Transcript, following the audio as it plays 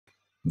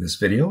This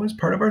video is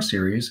part of our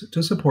series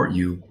to support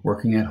you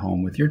working at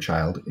home with your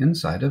child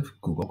inside of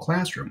Google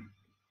Classroom.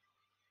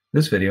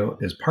 This video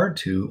is part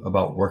 2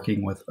 about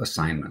working with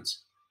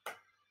assignments.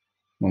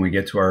 When we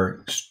get to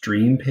our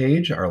stream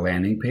page, our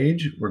landing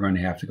page, we're going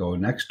to have to go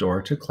next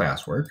door to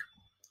classwork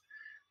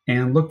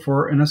and look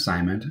for an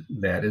assignment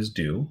that is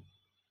due.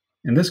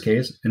 In this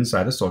case,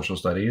 inside of social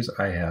studies,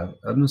 I have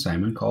an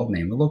assignment called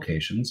Name the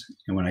Locations.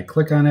 And when I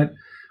click on it,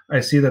 I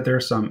see that there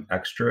are some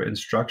extra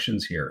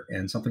instructions here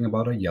and something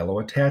about a yellow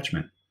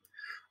attachment.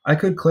 I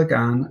could click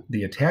on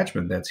the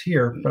attachment that's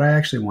here, but I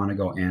actually want to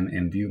go in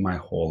and view my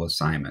whole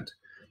assignment.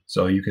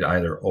 So you could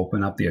either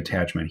open up the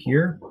attachment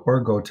here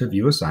or go to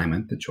View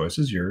Assignment. The choice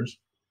is yours,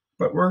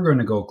 but we're going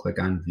to go click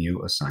on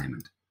View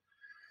Assignment.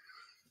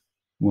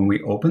 When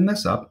we open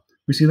this up,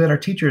 we see that our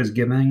teacher is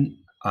giving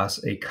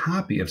us a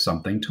copy of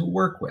something to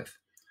work with.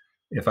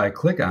 If I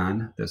click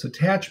on this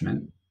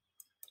attachment,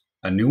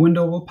 a new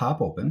window will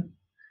pop open,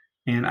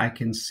 and I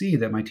can see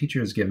that my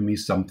teacher has given me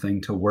something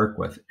to work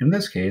with. In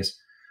this case,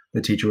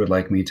 the teacher would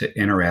like me to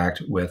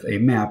interact with a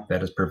map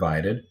that is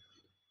provided.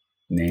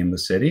 Name the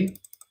city.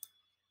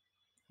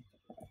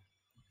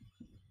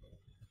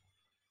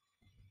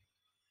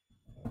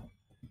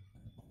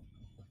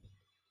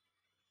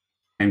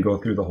 And go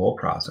through the whole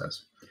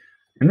process.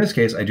 In this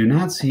case, I do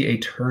not see a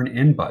turn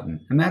in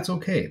button, and that's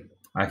okay.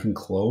 I can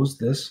close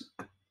this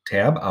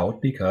tab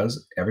out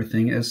because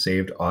everything is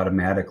saved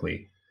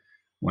automatically.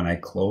 When I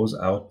close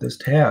out this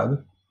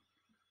tab,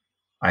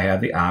 I have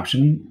the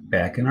option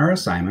back in our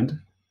assignment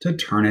to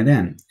turn it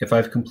in. If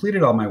I've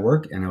completed all my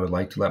work and I would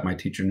like to let my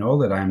teacher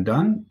know that I am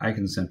done, I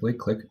can simply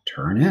click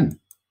Turn In.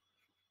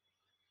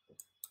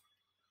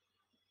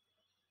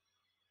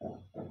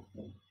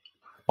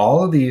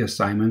 All of the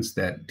assignments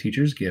that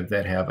teachers give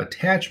that have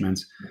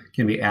attachments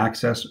can be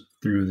accessed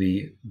through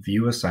the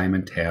View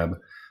Assignment tab.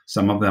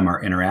 Some of them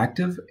are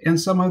interactive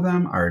and some of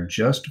them are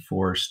just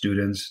for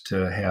students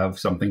to have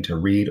something to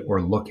read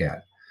or look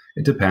at.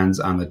 It depends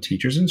on the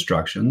teacher's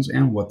instructions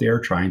and what they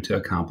are trying to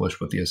accomplish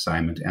with the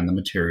assignment and the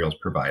materials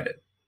provided.